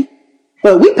day,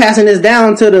 but we passing this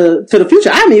down to the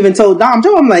future. I haven't even told Dom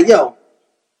Joe, I'm like, yo,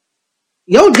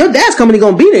 your dad's company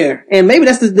gonna be there. And maybe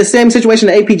that's the same situation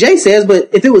that APJ says, but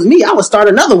if it was me, I would start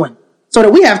another one so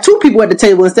that we have two people at the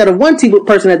table instead of one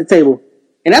person at the table.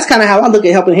 And that's kind of how I look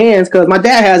at Helping Hands, because my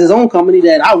dad has his own company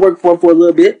that I work for a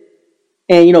little bit.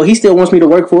 And, he still wants me to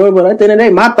work for it. But at the end of the day,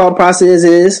 my thought process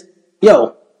is,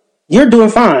 yo, you're doing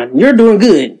fine. You're doing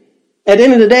good. At the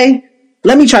end of the day,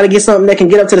 let me try to get something that can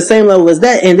get up to the same level as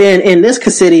that. And then in this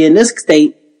city, in this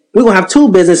state, we're going to have two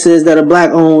businesses that are black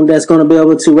owned that's going to be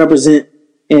able to represent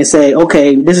and say,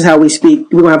 okay, this is how we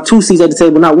speak. We're going to have two seats at the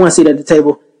table, not one seat at the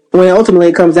table. When ultimately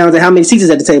it comes down to how many seats is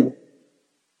at the table.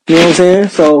 You know what I'm saying?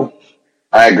 So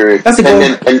I agree. That's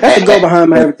the goal behind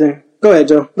my everything. Go ahead,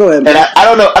 Joe. Go ahead. Man. And I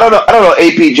don't know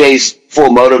APJ's full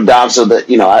motive, Dom, so that,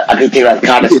 I can take that in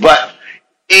context. But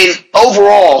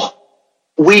overall,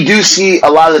 we do see a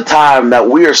lot of the time that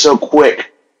we are so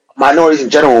quick, minorities in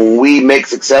general, when we make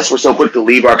success, we're so quick to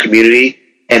leave our community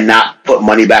and not put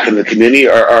money back in the community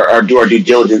or do our due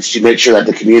diligence to make sure that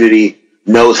the community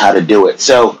knows how to do it.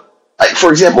 So, like,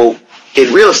 for example,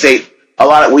 in real estate, a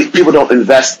lot of people don't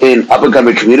invest in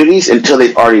up-and-coming communities until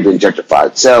they've already been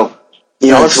gentrified. So,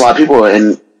 that's a lot of people,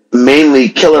 and mainly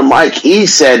Killer Mike, he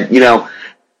said,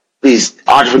 these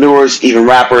entrepreneurs, even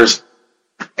rappers,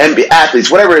 NBA athletes,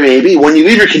 whatever it may be, when you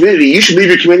leave your community, you should leave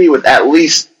your community with at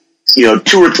least, 2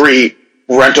 or 3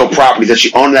 rental properties that you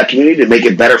own in that community to make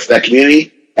it better for that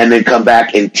community, and then come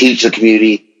back and teach the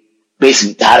community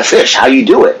basically how to fish, how you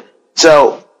do it.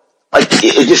 So, like,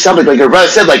 it just sounds like your brother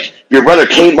said, like, your brother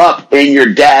came up in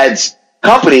your dad's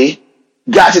company,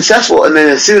 got successful, and then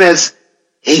as soon as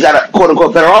he got a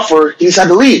quote-unquote better offer, he decided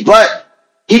to leave. But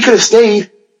he could have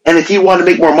stayed, and if he wanted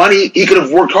to make more money, he could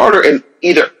have worked harder and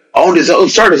either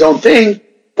started his own thing,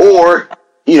 or,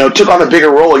 took on a bigger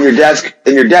role in your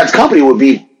dad's company would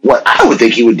be what I would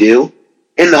think he would do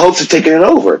in the hopes of taking it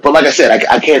over. But like I said,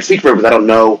 I can't speak for him because I don't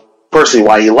know personally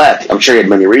why he left. I'm sure he had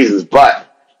many reasons, but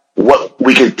what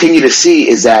we continue to see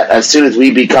is that as soon as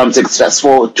we become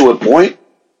successful to a point,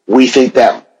 we think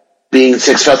that being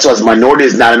successful as a minority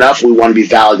is not enough. We want to be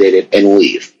validated and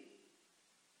leave.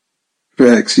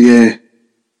 Facts, yeah.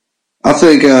 I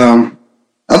think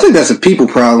that's a people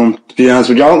problem, to be honest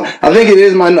with y'all. I think it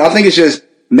is I think it's just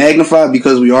magnified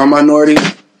because we are minority,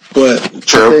 but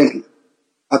true.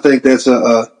 I think that's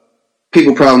a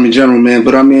people problem in general, man.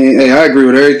 But I mean, hey, I agree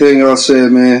with everything y'all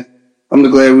said, man. I'm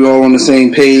glad we're all on the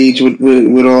same page with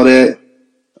all that.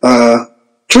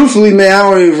 Truthfully, man,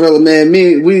 I don't even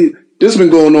really, this has been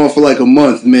going on for like a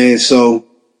month, man. So,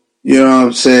 you know what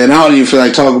I'm saying? I don't even feel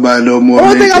like talking about it no more,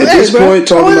 man. At this point,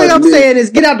 talking about it. Only thing I'm saying is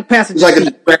get out the passenger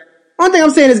seat. Only thing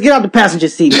I'm saying is get out the passenger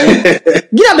seat, man.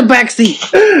 Get out the back seat.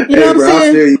 You know what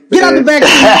I'm saying? Get out the back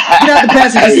seat. Get out the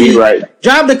passenger seat. Right.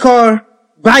 Drive the car.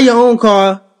 Buy your own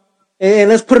car. And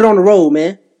let's put it on the road,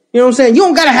 man. You know what I'm saying? You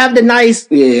don't gotta have the nice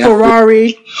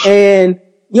Ferrari, and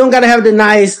you don't gotta have the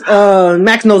nice,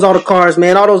 Max knows all the cars,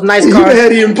 man. All those nice cars. Yeah,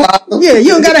 you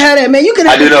don't gotta have that, man.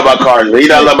 I do know about cars, man. You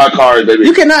don't love my cars, baby.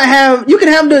 You can have the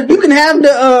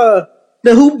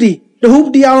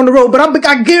hoopty out on the road, but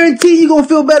I guarantee you gonna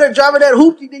feel better driving that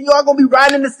hoopty than you are gonna be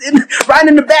riding in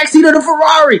the backseat of the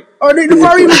Ferrari. Or the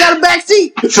Ferrari even got a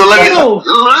backseat. So let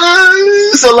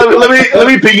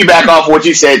me piggyback off what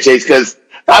you said, Chase, because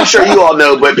I'm sure you all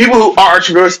know, but people who are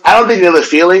entrepreneurs, I don't think they know the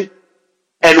feeling.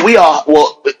 And we all,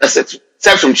 well, let's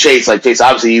except from Chase. Like Chase,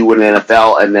 obviously you went in the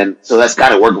NFL, and then so that's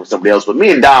kind of working with somebody else. But me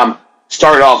and Dom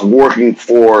started off working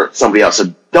for somebody else.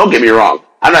 So don't get me wrong.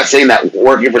 I'm not saying that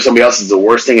working for somebody else is the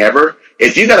worst thing ever.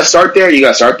 If you got to start there, you got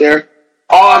to start there.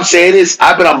 All I'm saying is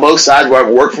I've been on both sides where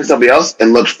I've worked for somebody else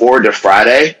and looked forward to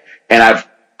Friday, and I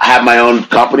have my own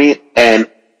company, and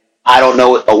I don't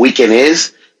know what a weekend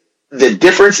is. The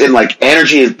difference in like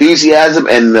energy, enthusiasm,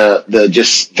 and the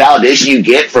just validation you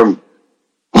get from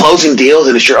closing deals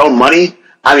and it's your own money.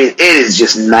 I mean, it is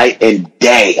just night and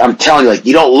day. I'm telling you, like,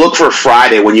 you don't look for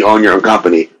Friday when you own your own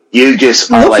company. You just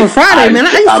are look like, for Friday, man.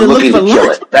 I used to look for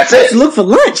lunch. That's I it. used to look for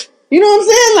lunch. You know what I'm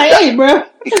saying? Like, hey, bro.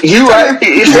 You right.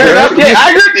 Fair enough. Yeah,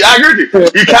 I agree with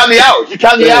you. You count the hours. You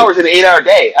count the hours in an 8-hour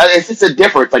day. It's just a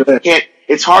difference. Like, you can't,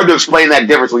 it's hard to explain that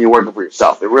difference when you're working for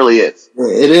yourself. It really is.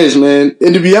 It is, man.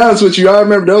 And to be honest with you, I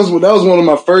remember that was one of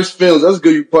my first films. That's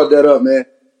good you brought that up, man.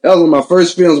 That was one of my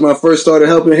first films when I first started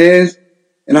helping hands.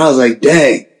 And I was like,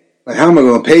 dang, like, how am I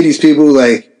going to pay these people?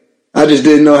 Like, I just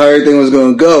didn't know how everything was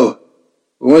going to go.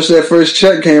 But once that first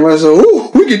check came, I said,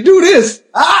 ooh, we can do this.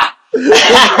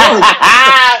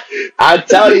 I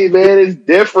tell you, man, it's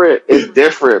different. It's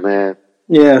different, man.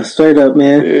 Yeah, straight up,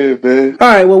 man. Yeah, man. All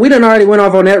right, well, we done already went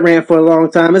off on that rant for a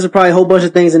long time. There's probably a whole bunch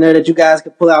of things in there that you guys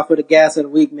could pull out for the gas of the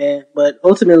week, man. But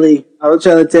ultimately, I was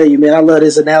trying to tell you, man, I love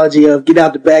this analogy of get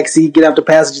out the back seat, get out the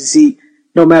passenger seat.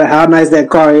 No matter how nice that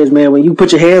car is, man, when you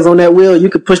put your hands on that wheel, you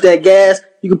can push that gas,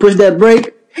 you can push that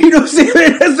brake. You know what I'm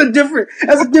saying? That's a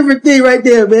different thing right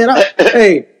there, man.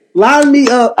 Hey, line me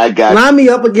up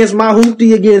against my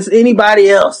hoopty against anybody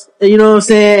else. You know what I'm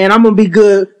saying? And I'm gonna be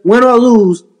good, win or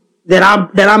lose. That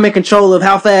I'm in control of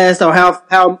how fast or how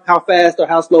fast or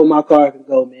how slow my car can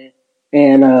go, man.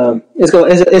 And it's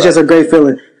just a great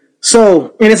feeling.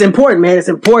 So, and it's important, man. It's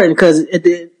important because at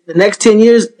the next 10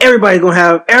 years, everybody's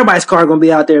car gonna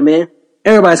be out there, man.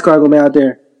 Everybody's car gonna be out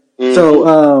there. Mm-hmm.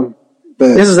 So,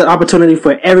 this is an opportunity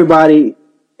for everybody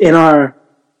in our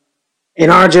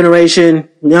generation,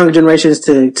 younger generations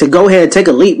to go ahead and take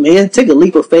a leap, man. Take a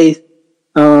leap of faith.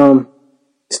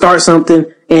 Start something.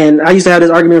 And I used to have this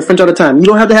argument in French all the time. You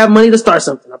don't have to have money to start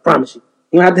something. I promise you.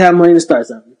 You don't have to have money to start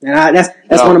something. And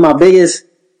that's one of my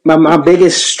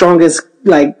biggest, strongest,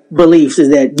 like, beliefs is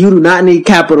that you do not need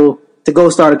capital to go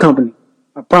start a company.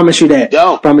 I promise you that.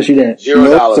 Don't. I promise you that.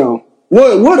 $0. So,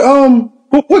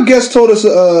 what guest told us,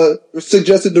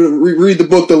 suggested to read the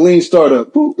book, The Lean Startup?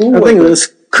 I think it was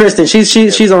Kristen.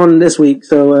 She's on this week.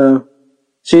 So,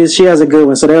 she has a good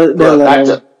one. So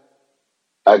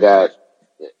I got,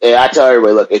 and I tell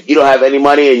everybody, look, if you don't have any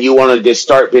money and you want to just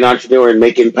start being an entrepreneur and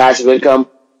making passive income,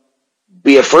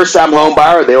 be a first-time home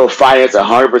buyer. They will finance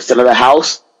 100% of the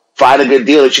house. Find a good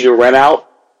deal that you can rent out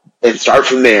and start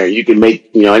from there. You can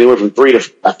make, anywhere from $3,000 to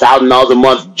 $1,000 a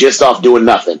month just off doing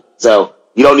nothing. So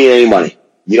you don't need any money.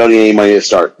 You don't need any money to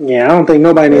start. Yeah, I don't think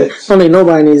nobody needs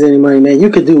any money, man.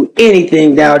 You could do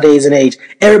anything nowadays and age.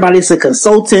 Everybody's a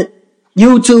consultant.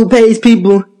 YouTube pays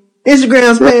people.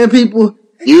 Instagram's paying people.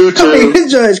 YouTube.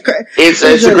 It's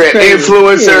Instagram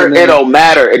influencer. Yeah, it don't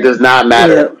matter. It does not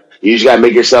matter. Yeah. You just gotta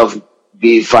make yourself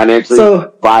be financially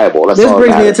viable. That's all. This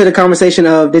brings me into the conversation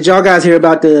of, did y'all guys hear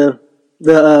about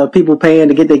the people paying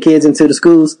to get their kids into the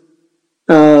schools?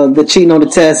 The cheating on the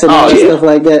tests and all that stuff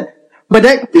like that. But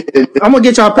I'm gonna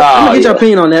get y'all your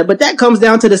opinion on that. But that comes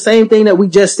down to the same thing that we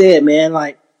just said, man.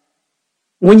 Like,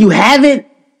 when you have it,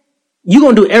 you're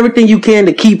gonna do everything you can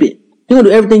to keep it. You're gonna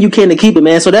do everything you can to keep it,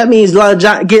 man. So that means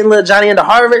getting little Johnny into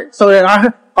Harvard so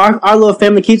that our little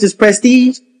family keeps its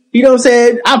prestige. You know what I'm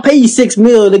saying? I'll pay you $6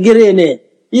 million to get in there.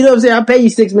 You know what I'm saying? I'll pay you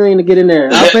 $6 million to get in there.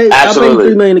 I'll pay you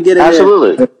 $3 million to get in there.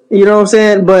 Absolutely. You know what I'm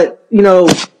saying? But,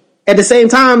 at the same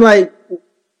time, like,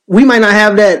 we might not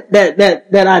have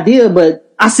that idea,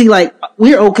 but I see, like,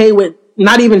 we're okay with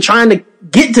not even trying to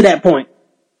get to that point.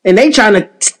 And they trying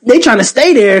to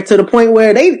stay there to the point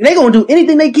where they gonna do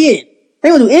anything they can. They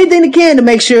gonna do anything they can to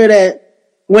make sure that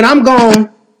when I'm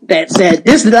gone, that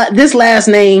this last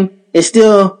name is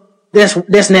still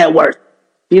this net worth.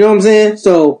 You know what I'm saying?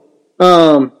 So,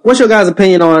 what's your guys'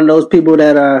 opinion on those people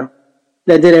that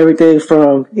did everything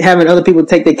from having other people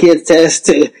take their kids' tests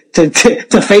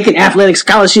to faking athletic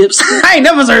scholarships? I ain't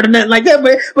never heard of nothing like that,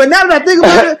 but now that I think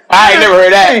about it, I ain't never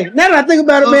heard that. Hey, now that I think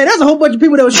about it, man, there's a whole bunch of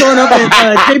people that were showing up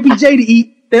at JPJ to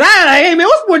eat. Then hey man,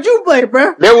 what sport you play,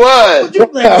 bro? There was. What you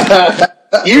play?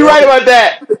 You're right about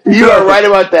that. You are right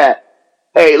about that.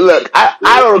 Hey, look, I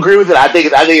don't agree with it. I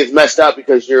think it's messed up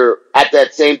because you're at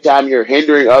that same time you're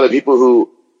hindering other people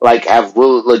who like have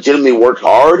legitimately worked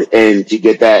hard and to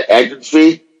get that entrance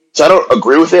fee. So I don't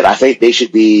agree with it. I think they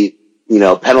should be,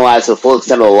 penalized to the full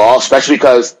extent of the law, especially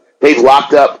because they've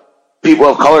locked up people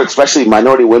of color, especially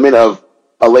minority women, of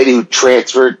a lady who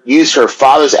used her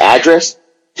father's address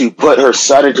to put her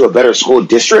son into a better school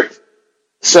district.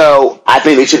 So I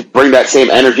think they should bring that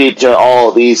same energy to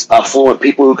all these affluent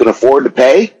people who can afford to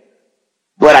pay.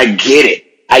 But I get it.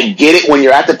 I get it. When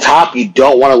you're at the top, you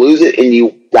don't want to lose it,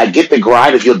 and I get the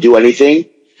grind if you'll do anything.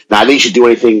 Now, I think you should do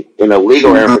anything in a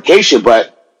legal ramification,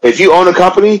 but if you own a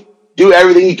company, do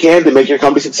everything you can to make your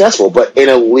company successful, but in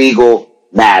a legal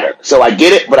matter. So I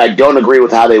get it, but I don't agree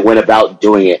with how they went about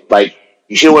doing it. Like,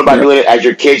 you should have went about doing it as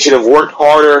your kid should have worked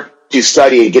harder to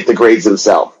study and get the grades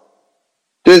themselves.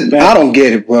 I don't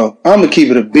get it, bro. I'm going to keep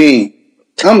it a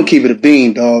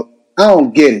bean, dog. I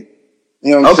don't get it.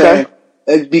 You know what I'm saying?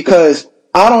 It's because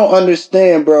I don't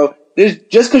understand, bro. Just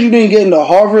because you didn't get into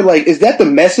Harvard, like, is that the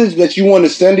message that you want to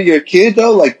send to your kid,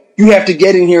 though? Like, you have to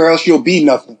get in here or else you'll be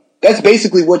nothing. That's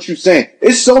basically what you're saying.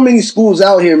 There's so many schools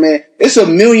out here, man. It's a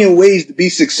million ways to be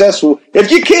successful.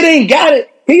 If your kid ain't got it,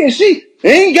 he or she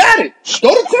ain't got it. Go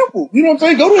to Temple. You know what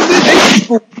I'm saying? Go to a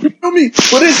school. You feel me?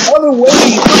 But there's other ways to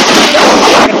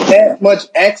have that much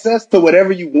access to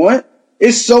whatever you want.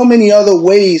 It's so many other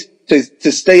ways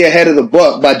to stay ahead of the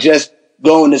buck by just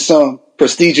going to some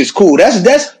prestigious school. That's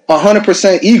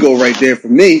 100% ego right there for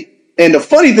me. And the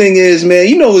funny thing is, man,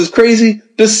 you know what's crazy?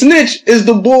 The snitch is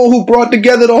the bull who brought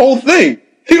together the whole thing.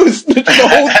 He was snitching the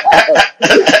whole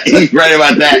time. He's right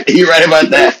about that.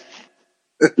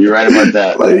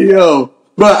 Like, yo.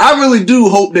 But I really do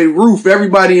hope they roof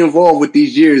everybody involved with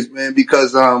these years, man,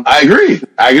 because I agree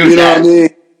with that. You know what I mean?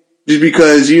 Just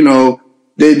because, you know,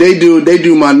 they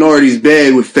do minorities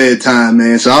bad with Fed time,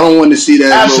 man. So I don't want to see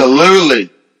that. Absolutely.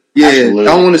 I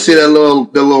don't want to see that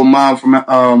little mom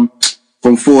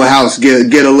from Full House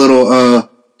get a little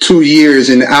 2 years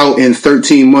and out in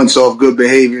 13 months off good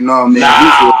behavior. No, man.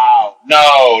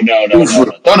 No.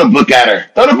 Throw the book at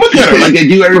her. Like they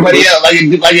do everybody else.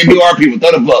 Like they do our people.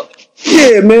 Throw the book.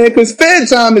 Yeah, man. Because Fed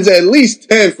time is at least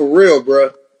 10 for real, bro.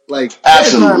 Like,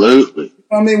 absolutely.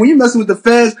 I mean, when you messing with the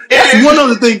feds, that's one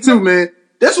other thing too, man.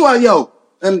 That's why,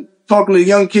 I'm talking to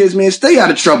young kids, man. Stay out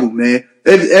of trouble, man.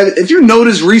 If you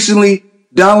noticed recently,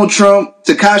 Donald Trump,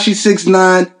 Tekashi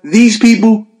 6ix9ine, these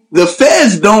people, the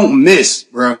feds don't miss,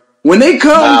 bro. When they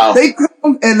come, they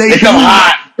come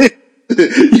hot. Yeah.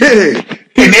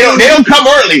 And they don't come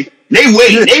early. They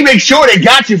wait. They make sure they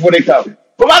got you before they come.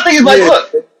 But my thing is like,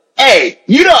 look, hey,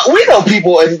 we know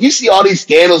people, and you see all these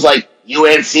scandals like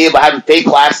UNC about having fake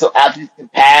classes so athletes can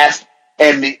pass,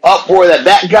 and the uproar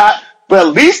that got. But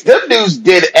at least them dudes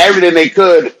did everything they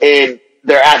could in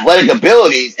their athletic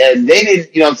abilities, and they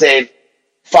didn't, you know what I'm saying,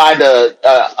 find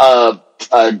a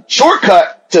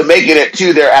shortcut to making it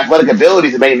to their athletic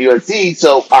abilities and making UNC.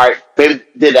 So, all right, they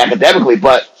did academically,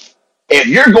 but if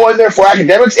you're going there for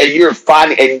academics and you're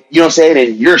finding, and you know what I'm saying,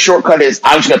 and your shortcut is,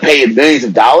 I'm just going to pay you millions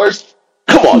of dollars,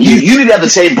 come on, you need to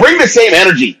have bring the same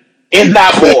energy, if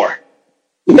not more.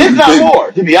 If not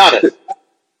more, to be honest.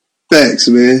 Thanks,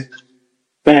 man.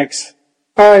 Facts.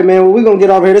 All right, man. Well, we're going to get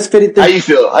off here. This 53. How you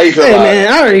feel about man,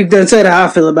 I already done said how I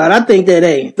feel about it. I think that,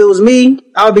 if it was me,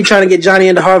 I would be trying to get Johnny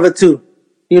into Harvard too.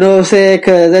 You know what I'm saying?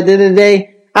 Because at the end of the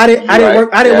day, I didn't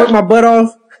work my butt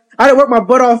off. I didn't work my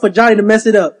butt off for Johnny to mess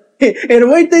it up. And the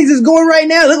way things is going right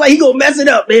now, it looks like he gonna mess it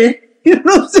up, man. You know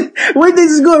what I'm saying? The way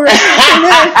things is going right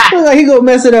now, it looks like he gonna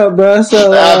mess it up, bro.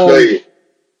 So, at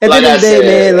the end of the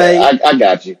day, man, I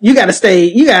got you. You gotta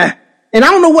stay, and I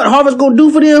don't know what Harvard's gonna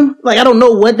do for them. Like, I don't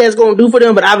know what that's gonna do for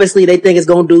them, but obviously they think it's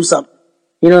gonna do something.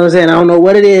 You know what I'm saying? I don't know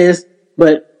what it is,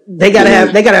 but they gotta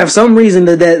have some reason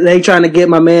that they trying to get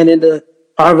my man into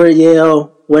Harvard,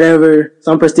 Yale, whatever,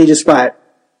 some prestigious spot.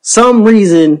 Some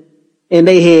reason in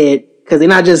their head, because they're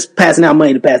not just passing out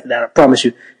money to pass it out, I promise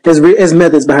you. There's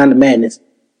methods behind the madness.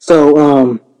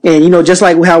 So, and just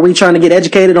like how we trying to get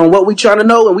educated on what we trying to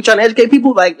know and we trying to educate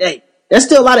people, like, hey, there's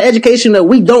still a lot of education that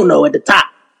we don't know at the top.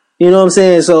 You know what I'm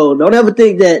saying? So don't ever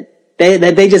think that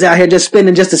they just out here just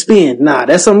spending just to spend. Nah,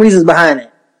 there's some reasons behind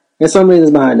it.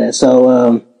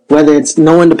 So, whether it's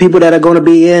knowing the people that are going to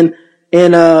be in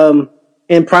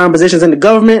prime positions in the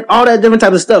government, all that different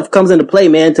type of stuff comes into play,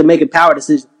 man, to make a power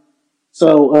decision.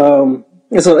 So,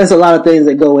 it's a lot of things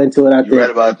that go into it. You're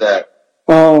right about that.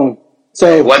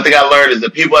 So one thing I learned is the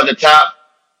people at the top,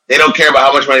 they don't care about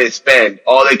how much money they spend.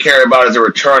 All they care about is a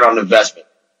return on investment.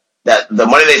 That the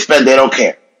money they spend, they don't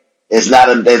care. There's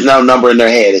no number in their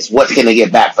head. It's what can they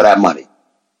get back for that money.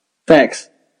 Facts.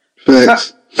 All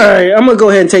right, I'm gonna go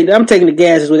ahead and I'm taking the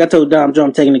gas this week. I told Dom Joe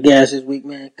I'm taking the gas this week,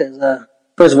 man, because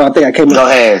first of all, I think I came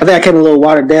a little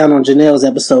watered down on Janelle's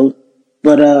episode,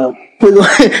 but we're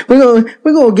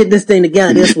gonna get this thing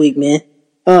together this week, man.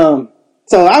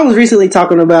 So I was recently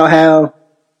talking about how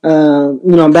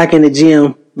I'm back in the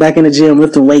gym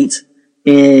lifting weights,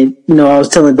 And, you know, I was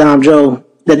telling Dom Joe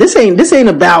that this ain't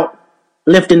about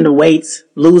lifting the weights,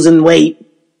 losing weight,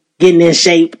 getting in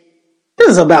shape. This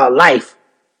is about life.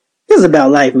 This is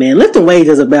about life, man. Lifting weights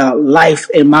is about life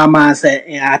in my mindset.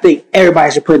 And I think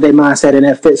everybody should put their mindset in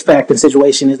that fits factor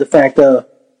situation is the fact of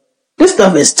this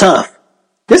stuff is tough.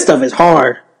 This stuff is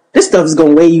hard. This stuff is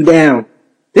going to weigh you down.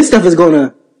 This stuff is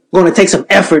going to take some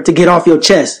effort to get off your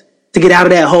chest, to get out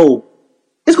of that hole.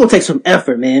 It's going to take some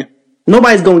effort, man.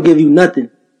 Nobody's going to give you nothing.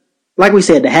 Like we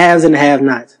said, the haves and the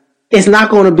have-nots. It's not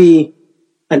going to be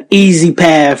an easy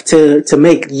path to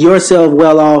make yourself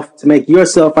well off, to make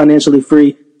yourself financially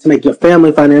free, to make your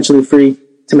family financially free,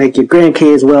 to make your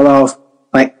grandkids well off.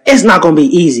 Like, it's not going to be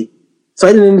easy. So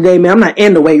at the end of the day, man, I'm not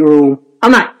in the weight room.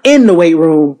 I'm not in the weight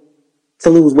room to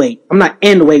lose weight. I'm not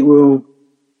in the weight room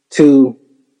to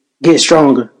get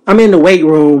stronger. I'm in the weight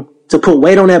room to put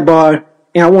weight on that bar,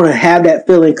 and I want to have that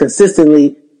feeling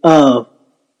consistently of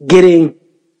getting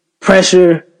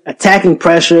pressure, attacking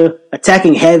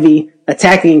heavy,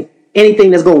 attacking anything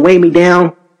that's going to weigh me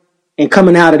down, and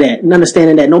coming out of that and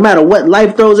understanding that no matter what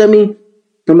life throws at me,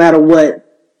 no matter what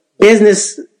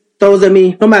business throws at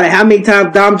me, no matter how many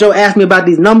times Dom Joe asked me about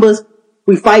these numbers,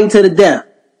 we fighting to the death.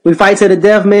 We fight to the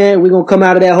death, man. We're going to come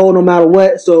out of that hole no matter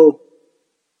what. So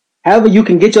however you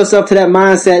can get yourself to that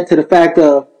mindset, to the fact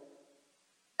of,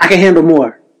 I can handle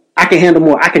more. I can handle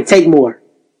more. I can take more.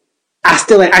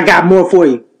 I got more for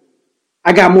you.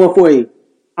 I got more for you.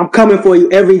 I'm coming for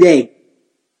you every day.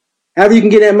 However you can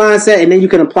get that mindset, and then you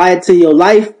can apply it to your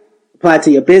life, apply it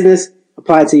to your business,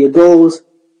 apply it to your goals,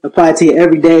 apply it to your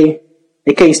everyday.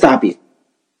 They can't stop you.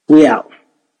 We out.